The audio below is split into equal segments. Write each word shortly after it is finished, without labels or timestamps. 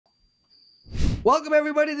Welcome,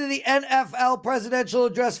 everybody, to the NFL Prezidential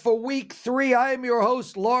Address for Week 3. I am your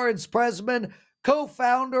host, Lawrence Presman,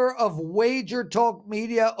 co-founder of WagerTalk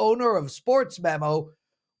Media, owner of Sports Memo,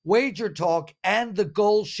 WagerTalk, and The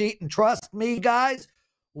Goal Sheet. And trust me, guys,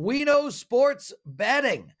 we know sports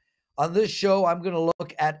betting. On this show, I'm going to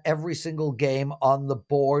look at every single game on the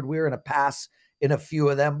board. We're going to pass in a few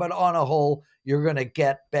of them, but on a whole, you're going to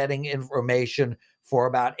get betting information for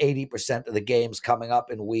about 80% of the games coming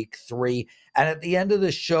up in Week 3. And at the end of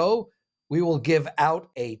the show, we will give out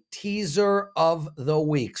a teaser of the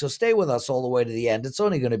week. So stay with us all the way to the end. It's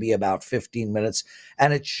only going to be about 15 minutes,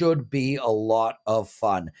 and it should be a lot of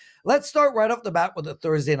fun. Let's start right off the bat with the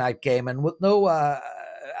Thursday night game. And with no, I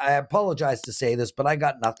apologize to say this, but I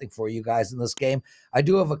got nothing for you guys in this game. I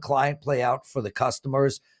do have a client play out for the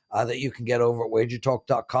customers that you can get over at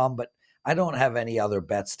WagerTalk.com, but I don't have any other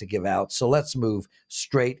bets to give out. So let's move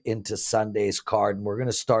straight into Sunday's card. And we're going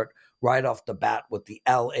to start right off the bat with the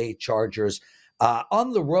LA Chargers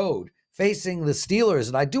on the road facing the Steelers.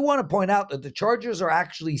 And I do want to point out that the Chargers are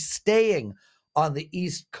actually staying on the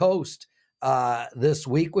East Coast this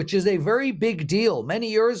week, which is a very big deal.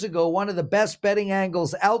 Many years ago, one of the best betting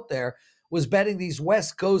angles out there was betting these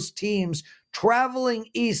West Coast teams traveling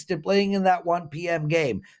east and playing in that 1 p.m.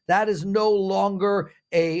 game. That is no longer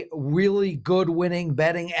a really good winning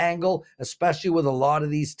betting angle, especially with a lot of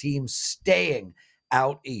these teams staying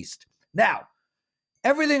out east. Now,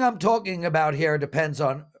 everything I'm talking about here depends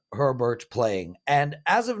on Herbert playing. And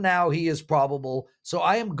as of now, he is probable, so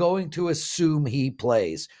I am going to assume he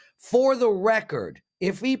plays. For the record,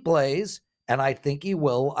 if he plays, and I think he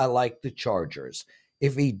will, I like the Chargers.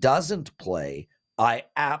 If he doesn't play, I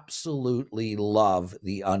absolutely love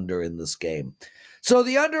the under in this game. So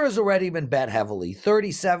the under has already been bet heavily.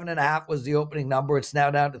 37.5 was the opening number. It's now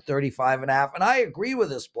down to 35.5. And I agree with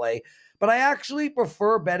this play, but I actually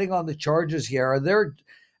prefer betting on the Chargers here.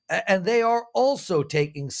 They are also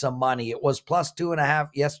taking some money. It was plus 2.5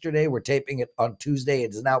 yesterday. We're taping it on Tuesday.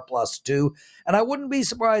 It is now plus 2. And I wouldn't be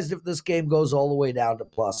surprised if this game goes all the way down to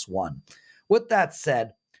plus 1. With that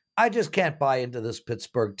said, I just can't buy into this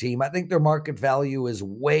Pittsburgh team. I think their market value is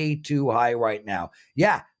way too high right now.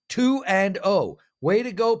 Yeah, 2-0. Way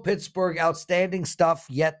to go, Pittsburgh. Outstanding stuff,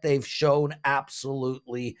 yet they've shown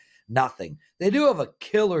absolutely nothing. They do have a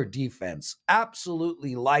killer defense.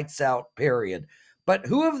 Absolutely lights out, period. But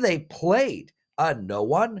who have they played? No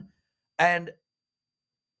one. And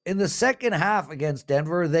in the second half against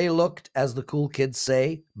Denver, they looked, as the cool kids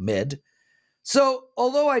say, mid. So,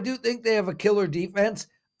 although I do think they have a killer defense,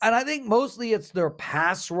 and I think mostly it's their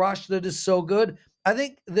pass rush that is so good, I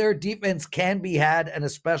think their defense can be had, and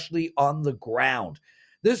especially on the ground.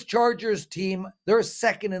 This Chargers team, they're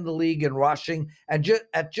second in the league in rushing, and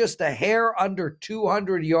at just a hair under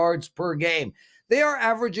 200 yards per game. They are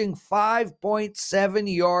averaging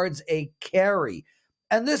 5.7 yards a carry.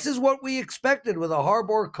 And this is what we expected with a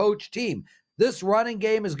Harbaugh coach team. This running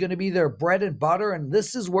game is going to be their bread and butter, and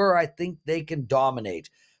this is where I think they can dominate.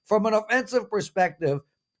 From an offensive perspective,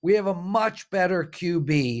 we have a much better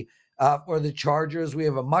QB for the Chargers. We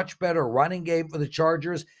have a much better running game for the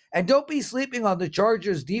Chargers. And don't be sleeping on the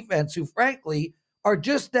Chargers defense, who frankly are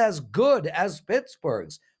just as good as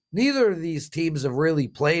Pittsburgh's. Neither of these teams have really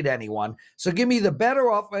played anyone. So give me the better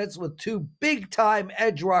offense with two big-time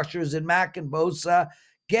edge rushers in Mack and Bosa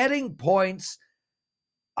getting points.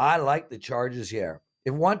 I like the Chargers here.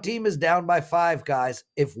 If one team is down by 5, guys,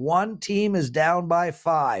 if one team is down by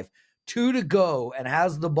 5, 2 to go and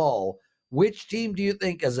has the ball, which team do you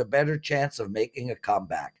think has a better chance of making a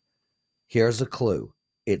comeback? Here's a clue.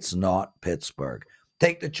 It's not Pittsburgh.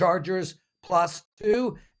 Take the Chargers plus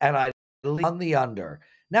 2, and I lean on the under.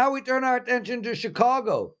 Now we turn our attention to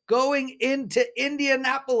Chicago, going into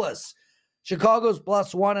Indianapolis. Chicago's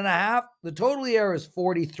plus 1.5. The total here is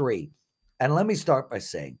 43. And let me start by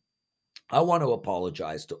saying, I want to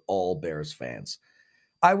apologize to all Bears fans.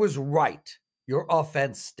 I was right. Your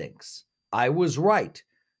offense stinks. I was right.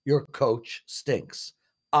 Your coach stinks.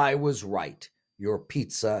 I was right. Your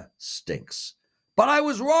pizza stinks. But I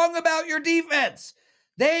was wrong about your defense.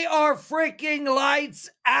 They are freaking lights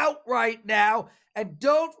out right now. And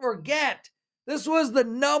don't forget, this was the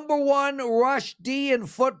 .1 rush D in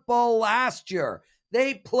football last year.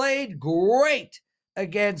 They played great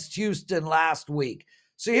against Houston last week.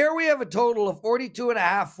 So here we have a total of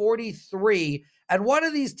 42.5, 43. And one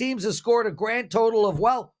of these teams has scored a grand total of,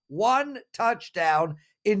 1 touchdown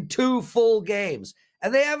in 2 full games.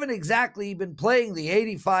 And they haven't exactly been playing the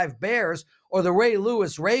 85 Bears or the Ray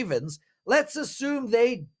Lewis Ravens. Let's assume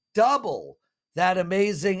they double that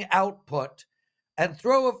amazing output and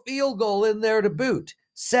throw a field goal in there to boot.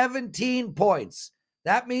 17 points.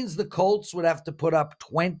 That means the Colts would have to put up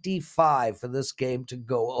 25 for this game to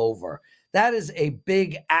go over. That is a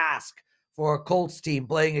big ask for a Colts team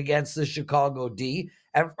playing against the Chicago D.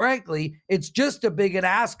 And frankly, it's just a big an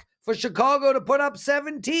ask for Chicago to put up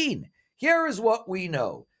 17. Here is what we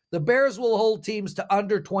know. The Bears will hold teams to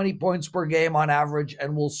under 20 points per game on average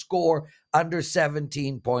and will score under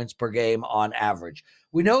 17 points per game on average.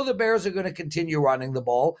 We know the Bears are going to continue running the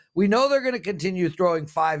ball. We know they're going to continue throwing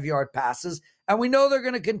 5-yard passes. And we know they're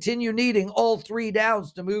going to continue needing all 3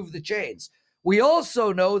 downs to move the chains. We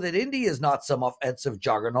also know that Indy is not some offensive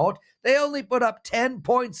juggernaut. They only put up 10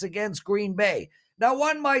 points against Green Bay. Now,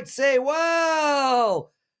 one might say,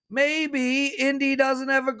 well, maybe Indy doesn't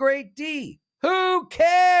have a great D. Who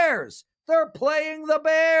cares? They're playing the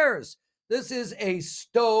Bears. This is a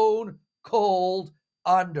stone cold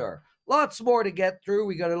under. Lots more to get through.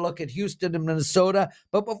 We got to look at Houston and Minnesota.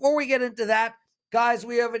 But before we get into that, guys,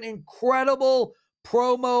 we have an incredible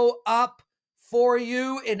promo up for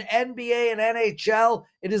you in NBA and NHL.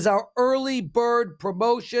 It is our early bird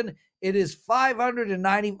promotion. It is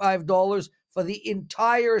 $595 for the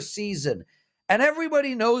entire season. And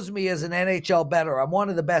everybody knows me as an NHL bettor. I'm one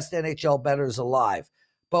of the best NHL bettors alive.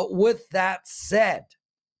 But with that said,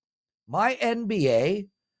 my NBA,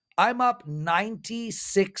 I'm up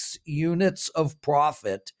 96 units of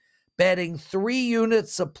profit, betting 3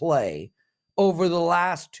 units a play over the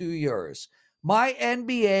last 2 years. My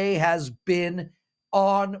NBA has been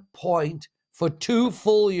on point for 2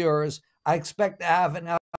 full years. I expect to have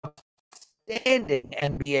an outstanding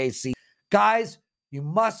NBA season. Guys, you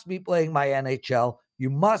must be playing my NHL. You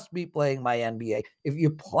must be playing my NBA. If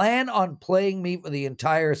you plan on playing me for the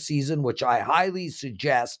entire season, which I highly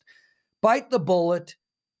suggest, bite the bullet,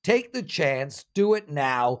 take the chance, do it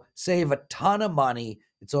now, save a ton of money.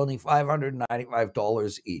 It's only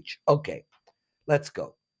 $595 each. Okay, let's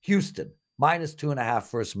go. Houston, -2.5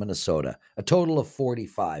 versus Minnesota, a total of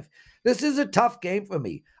 45. This is a tough game for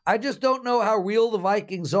me. I just don't know how real the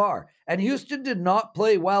Vikings are. And Houston did not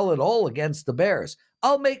play well at all against the Bears.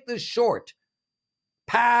 I'll make this short.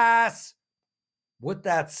 Pass. With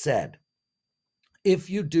that said, if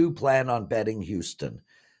you do plan on betting Houston,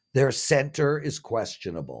 their center is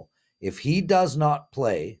questionable. If he does not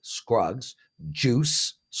play, Scruggs,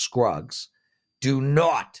 do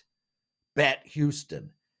not bet Houston.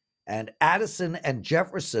 And Addison and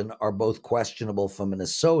Jefferson are both questionable for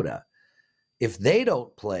Minnesota. If they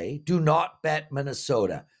don't play, do not bet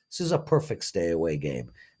Minnesota. This is a perfect stay-away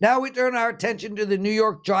game. Now we turn our attention to the New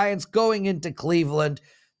York Giants going into Cleveland.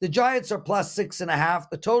 The Giants are +6.5.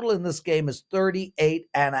 The total in this game is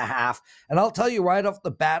 38.5. And I'll tell you right off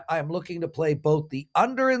the bat, I'm looking to play both the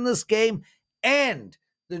under in this game and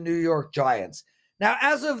the New York Giants. Now,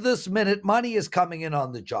 as of this minute, money is coming in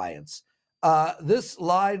on the Giants. This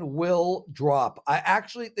line will drop. I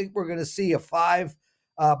actually think we're going to see a 5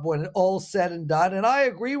 when all's said and done, and I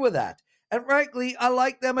agree with that. And frankly, I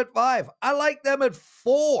like them at 5. I like them at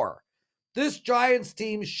 4. This Giants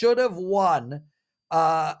team should have won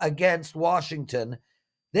against Washington.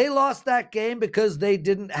 They lost that game because they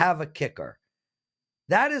didn't have a kicker.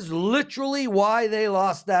 That is literally why they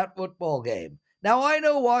lost that football game. Now, I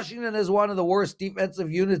know Washington is one of the worst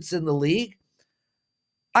defensive units in the league.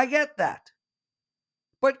 I get that.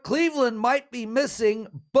 But Cleveland might be missing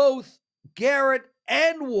both Garrett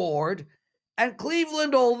and Ward. And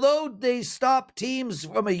Cleveland, although they stop teams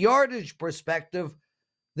from a yardage perspective,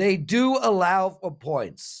 they do allow for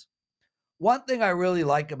points. One thing I really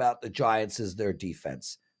like about the Giants is their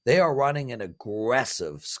defense. They are running an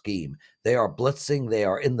aggressive scheme. They are blitzing. They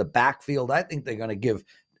are in the backfield. I think they're going to give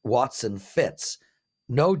Watson fits.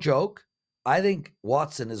 No joke. I think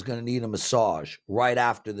Watson is going to need a massage right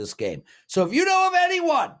after this game. So if you know of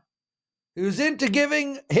anyone who's into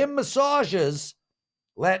giving him massages,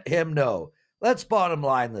 let him know. Let's bottom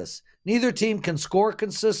line this. Neither team can score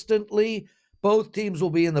consistently. Both teams will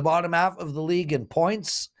be in the bottom half of the league in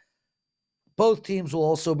points. Both teams will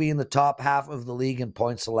also be in the top half of the league in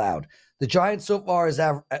points allowed. The Giants so far,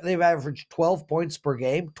 they've averaged 12 points per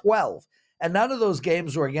game, 12. And none of those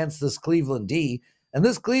games were against this Cleveland D. And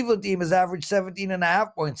this Cleveland team has averaged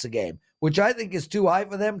 17.5 points a game, which I think is too high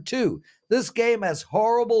for them too. This game has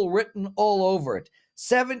horrible written all over it.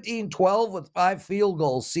 17-12 with 5 field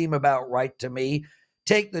goals seem about right to me.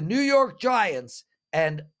 Take the New York Giants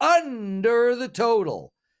and under the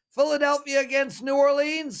total. Philadelphia against New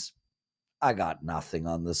Orleans? I got nothing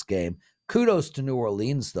on this game. Kudos to New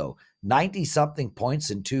Orleans, though. 90-something points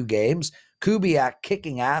in 2 games. Kubiak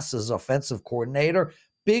kicking ass as offensive coordinator.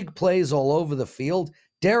 Big plays all over the field.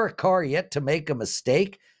 Derek Carr yet to make a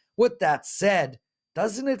mistake. With that said,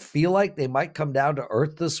 doesn't it feel like they might come down to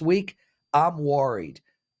earth this week? I'm worried.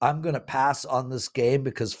 I'm going to pass on this game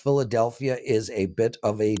because Philadelphia is a bit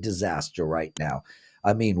of a disaster right now.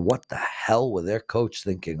 I mean, what the hell were their coach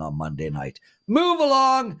thinking on Monday night? Move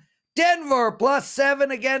along. Denver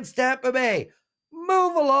 +7 against Tampa Bay.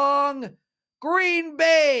 Move along. Green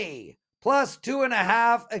Bay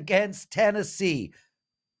 +2.5 against Tennessee.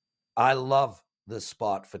 I love this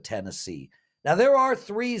spot for Tennessee. Now, there are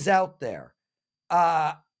threes out there.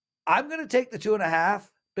 I'm going to take the 2.5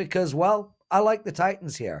 because, well, I like the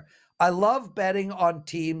Titans here. I love betting on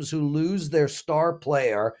teams who lose their star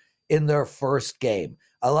player in their first game.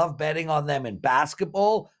 I love betting on them in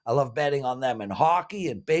basketball. I love betting on them in hockey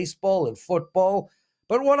and baseball and football.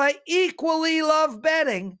 But what I equally love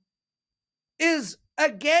betting is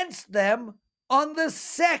against them on the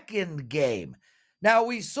second game. Now,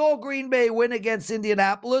 we saw Green Bay win against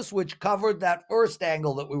Indianapolis, which covered that first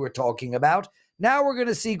angle that we were talking about. Now we're going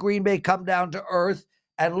to see Green Bay come down to earth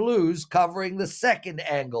and lose, covering the second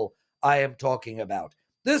angle I am talking about.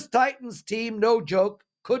 This Titans team, no joke,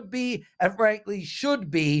 could be, and frankly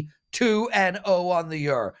should be, 2-0 on the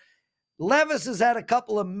year. Levis has had a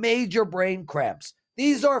couple of major brain cramps.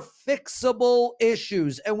 These are fixable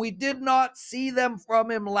issues, and we did not see them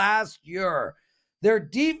from him last year. Their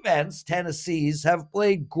defense, Tennessee's, have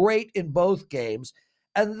played great in both games,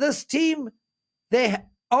 and this team, they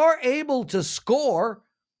are able to score,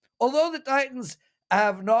 although the Titans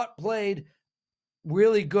have not played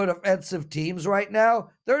really good offensive teams right now.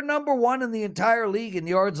 They're number one in the entire league in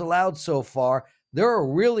yards allowed so far. They're a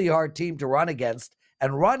really hard team to run against,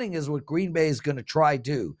 and running is what Green Bay is going to try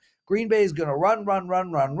do. Green Bay is going to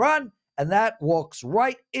run, and that walks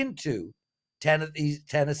right into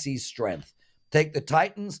Tennessee's strength. Take the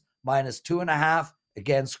Titans -2.5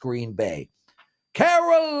 against Green Bay.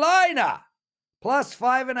 Carolina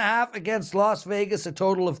 +5.5 against Las Vegas, a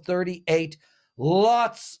total of 38.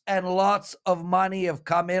 Lots and lots of money have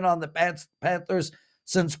come in on the Panthers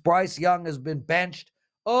since Bryce Young has been benched.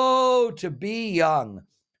 Oh, to be young.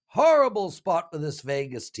 Horrible spot for this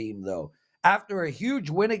Vegas team, though. After a huge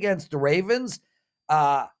win against the Ravens,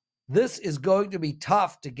 this is going to be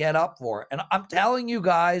tough to get up for. And I'm telling you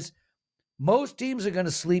guys, most teams are going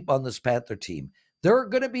to sleep on this Panther team. They're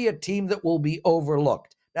going to be a team that will be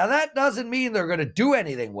overlooked. Now, that doesn't mean they're going to do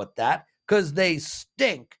anything with that because they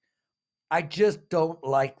stink. I just don't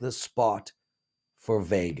like the spot for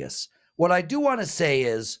Vegas. What I do want to say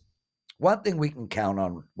is one thing we can count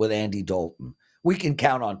on with Andy Dalton. We can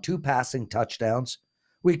count on 2 passing touchdowns.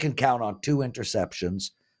 We can count on 2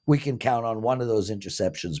 interceptions. We can count on one of those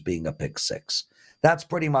interceptions being a pick 6. That's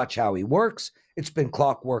pretty much how he works. It's been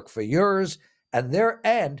clockwork for years.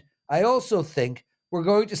 And I also think we're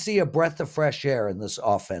going to see a breath of fresh air in this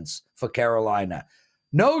offense for Carolina.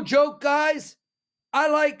 No joke, guys. I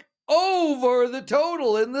like over the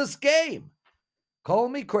total in this game. Call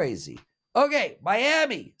me crazy. Okay,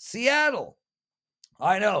 Miami, Seattle.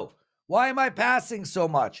 I know. Why am I passing so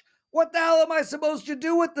much? What the hell am I supposed to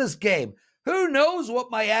do with this game? Who knows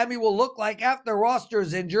what Miami will look like after roster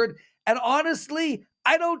is injured? And honestly,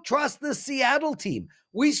 I don't trust the Seattle team.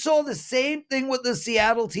 We saw the same thing with the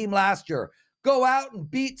Seattle team last year. Go out and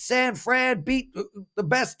beat San Fran, beat the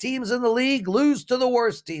best teams in the league, lose to the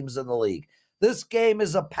worst teams in the league. This game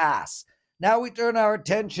is a pass. Now we turn our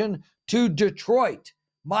attention to Detroit.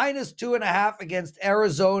 -2.5 against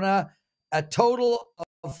Arizona. A total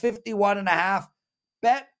of 51.5.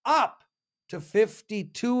 Bet up to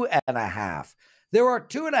 52.5. There are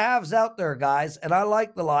 2.5s out there, guys, and I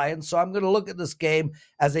like the Lions, so I'm going to look at this game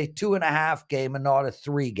as a 2.5 game and not a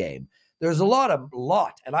 3 game. There's a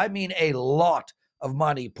lot, and I mean a lot of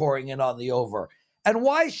money pouring in on the over. And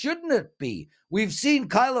why shouldn't it be? We've seen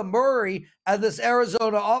Kyler Murray and this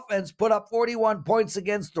Arizona offense put up 41 points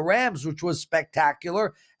against the Rams, which was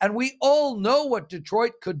spectacular. And we all know what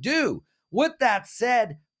Detroit could do. With that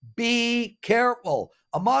said, be careful.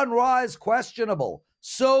 Amon-Ra is questionable.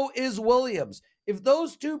 So is Williams. If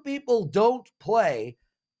those two people don't play,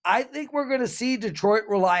 I think we're going to see Detroit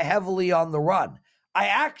rely heavily on the run. I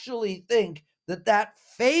actually think that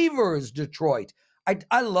favors Detroit.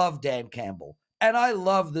 I love Dan Campbell, and I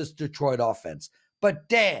love this Detroit offense. But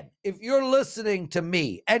Dan, if you're listening to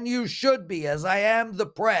me, and you should be, as I am the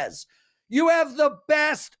Prez, you have the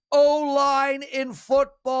best O-line in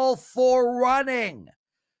football for running.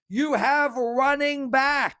 You have running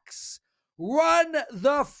backs. Run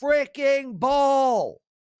the freaking ball.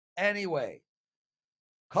 Anyway,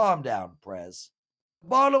 calm down, Prez.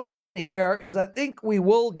 Bottom here is I think we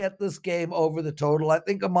will get this game over the total. I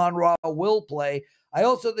think Amon-Ra will play. I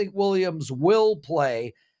also think Williams will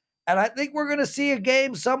play. And I think we're going to see a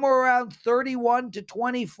game somewhere around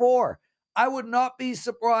 31-24. I would not be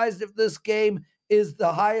surprised if this game is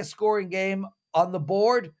the highest scoring game on the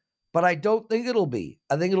board, but I don't think it'll be.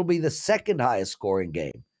 I think it'll be the second highest scoring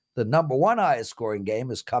game. The number one highest scoring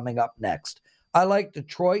game is coming up next. I like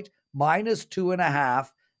Detroit minus 2.5,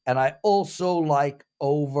 and I also like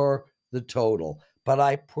over the total, but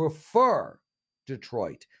I prefer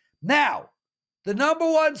Detroit. Now, the number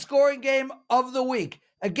one scoring game of the week,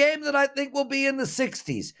 a game that I think will be in the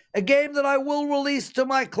 60s, a game that I will release to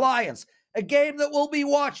my clients, a game that will be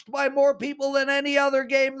watched by more people than any other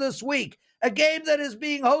game this week, a game that is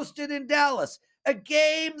being hosted in Dallas, a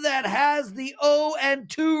game that has the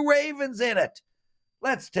 0-2 Ravens in it.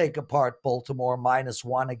 Let's take apart Baltimore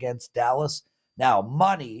 -1 against Dallas. Now,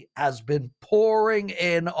 money has been pouring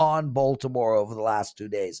in on Baltimore over the last 2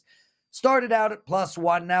 days. Started out at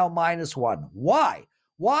 +1, now -1. Why?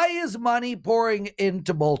 Why is money pouring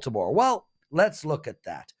into Baltimore? Well, let's look at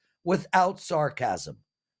that without sarcasm.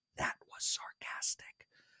 That was sarcastic.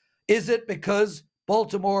 Is it because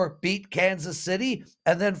Baltimore beat Kansas City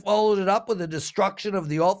and then followed it up with the destruction of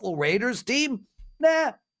the awful Raiders team?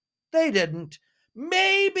 Nah, they didn't.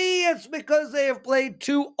 Maybe it's because they have played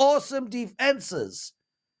two awesome defenses.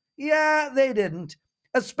 Yeah, they didn't.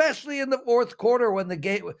 Especially in the fourth quarter when the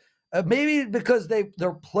game... maybe because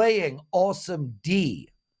they're playing awesome D.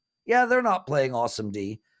 Yeah, they're not playing awesome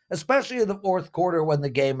D, especially in the fourth quarter when the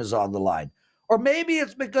game is on the line. Or maybe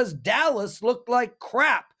it's because Dallas looked like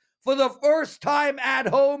crap for the first time at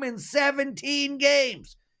home in 17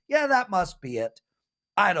 games. Yeah, that must be it.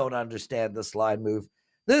 I don't understand this line move.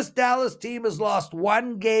 This Dallas team has lost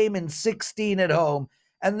one game in 16 at home,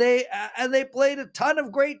 and they played a ton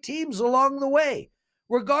of great teams along the way.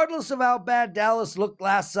 Regardless of how bad Dallas looked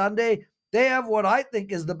last Sunday, they have what I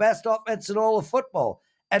think is the best offense in all of football.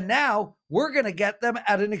 And now we're going to get them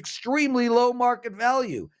at an extremely low market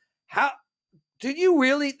value. How did you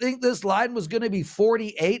really think this line was going to be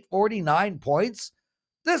 48, 49 points?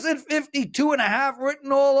 This had 52.5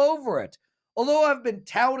 written all over it. Although I've been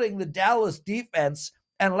touting the Dallas defense,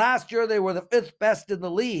 and last year they were the 5th best in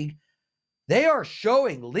the league, they are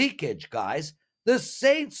showing leakage, guys. The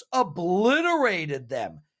Saints obliterated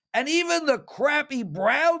them, and even the crappy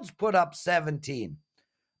Browns put up 17.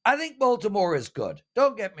 I think Baltimore is good,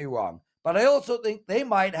 don't get me wrong, but I also think they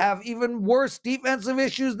might have even worse defensive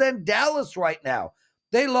issues than Dallas right now.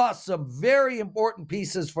 They lost some very important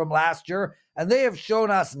pieces from last year, and they have shown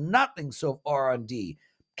us nothing so far on D.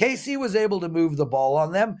 KC was able to move the ball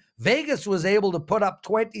on them. Vegas was able to put up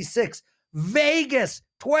 26. Vegas,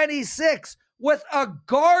 26 with a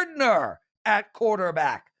Gardner at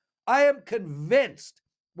quarterback. I am convinced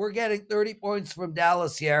we're getting 30 points from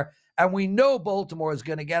Dallas here, and we know Baltimore is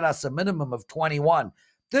going to get us a minimum of 21.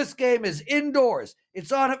 This game is indoors.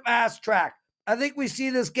 It's on a fast track. I think we see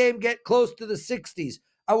this game get close to the 60s.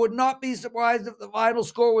 I would not be surprised if the final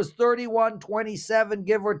score was 31-27,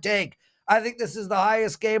 give or take. I think this is the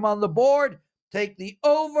highest game on the board. Take the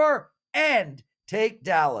over and take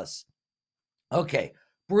Dallas. Okay,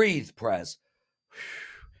 breathe, Prez.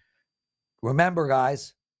 Remember,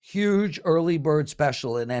 guys, huge early bird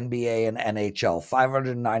special in NBA and NHL,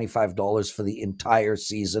 $595 for the entire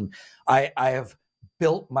season. I have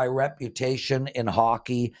built my reputation in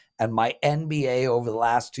hockey, and my NBA over the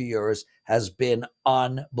last 2 years has been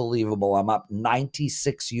unbelievable. I'm up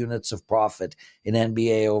 96 units of profit in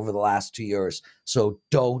NBA over the last 2 years. So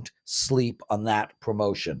don't sleep on that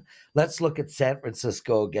promotion. Let's look at San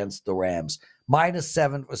Francisco against the Rams.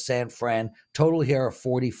 -7 for San Fran, total here of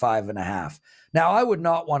 45.5. Now, I would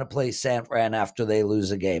not want to play San Fran after they lose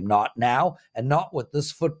a game. Not now, and not with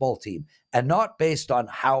this football team, and not based on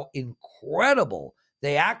how incredible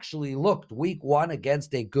they actually looked week 1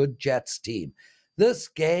 against a good Jets team. This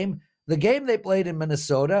game, the game they played in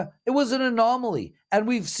Minnesota, it was an anomaly. And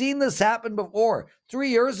we've seen this happen before. 3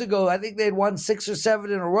 years ago, I think they'd won 6 or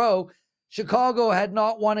 7 in a row. Chicago had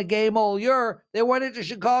not won a game all year. They went into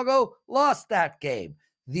Chicago, lost that game.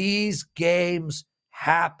 These games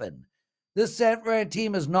happen. This San Fran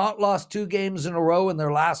team has not lost 2 games in a row in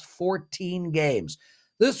their last 14 games.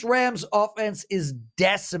 This Rams offense is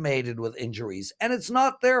decimated with injuries, and it's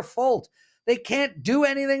not their fault. They can't do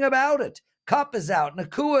anything about it. Kupp is out.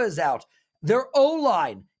 Nakua is out. Their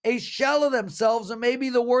O-line, a shell of themselves, and maybe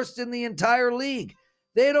the worst in the entire league.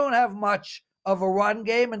 They don't have much of a run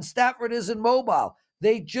game, and Stafford isn't mobile.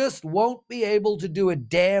 They just won't be able to do a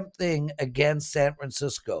damn thing against San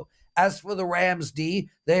Francisco. As for the Rams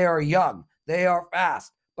D, they are young. They are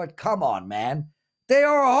fast. But come on, man. They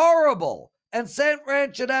are horrible. And San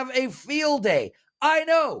Fran should have a field day. I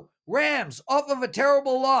know. Rams off of a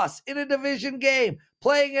terrible loss in a division game,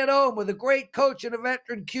 playing at home with a great coach and a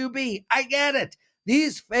veteran QB. I get it.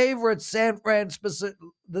 These favorites,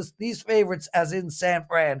 these favorites, as in San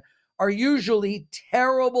Fran, are usually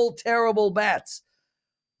terrible, terrible bets.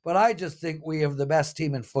 But I just think we have the best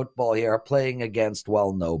team in football here playing against,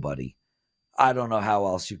 well, nobody. I don't know how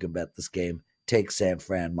else you can bet this game. Take San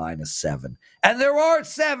Fran -7. And there are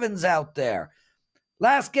 7s out there.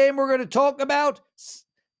 Last game we're going to talk about,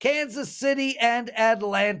 Kansas City and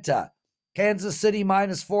Atlanta. Kansas City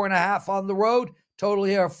 -4.5 on the road. Total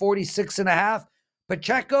here 46.5.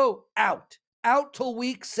 Pacheco out till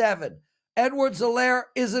week 7. Edwards-Helaire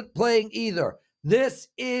isn't playing either. This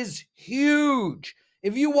is huge.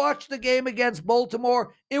 If you watch the game against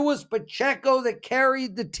Baltimore, it was Pacheco that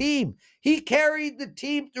carried the team. He carried the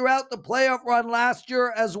team throughout the playoff run last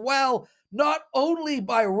year as well, not only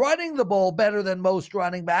by running the ball better than most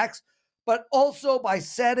running backs, but also by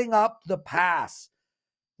setting up the pass.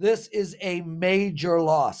 This is a major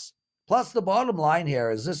loss. Plus, the bottom line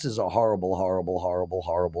here is this is a horrible, horrible, horrible,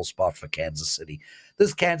 horrible spot for Kansas City.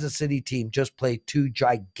 This Kansas City team just played 2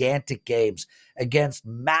 gigantic games against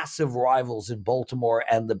massive rivals in Baltimore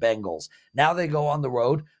and the Bengals. Now they go on the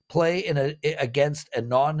road, play against a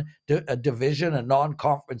non-division, a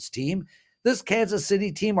non-conference team. This Kansas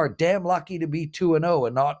City team are damn lucky to be 2-0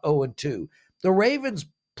 and not 0-2. The Ravens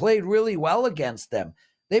played really well against them.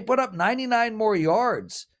 They put up 99 more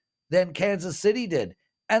yards than Kansas City did.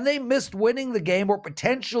 And they missed winning the game or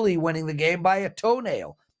potentially winning the game by a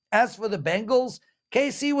toenail. As for the Bengals,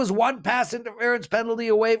 KC was 1 pass interference penalty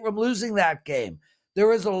away from losing that game.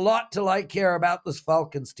 There is a lot to like here about this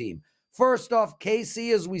Falcons team. First off,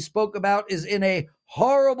 KC, as we spoke about, is in a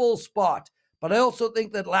horrible spot. But I also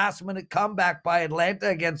think that last-minute comeback by Atlanta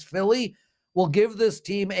against Philly will give this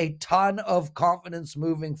team a ton of confidence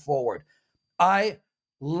moving forward. I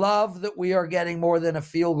love that we are getting more than a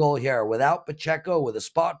field goal here without Pacheco, with the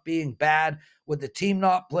spot being bad, with the team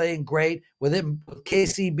not playing great, with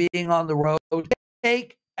KC being on the road.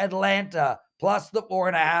 Take Atlanta plus the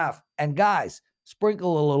 4.5. And guys,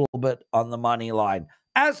 sprinkle a little bit on the money line.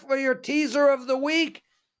 As for your teaser of the week,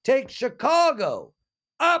 take Chicago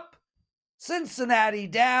up, Cincinnati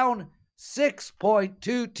down,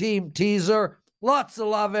 6.2 team teaser. Lots of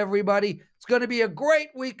love, everybody. It's going to be a great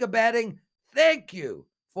week of betting. Thank you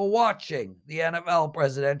for watching the NFL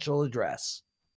Presidential Address.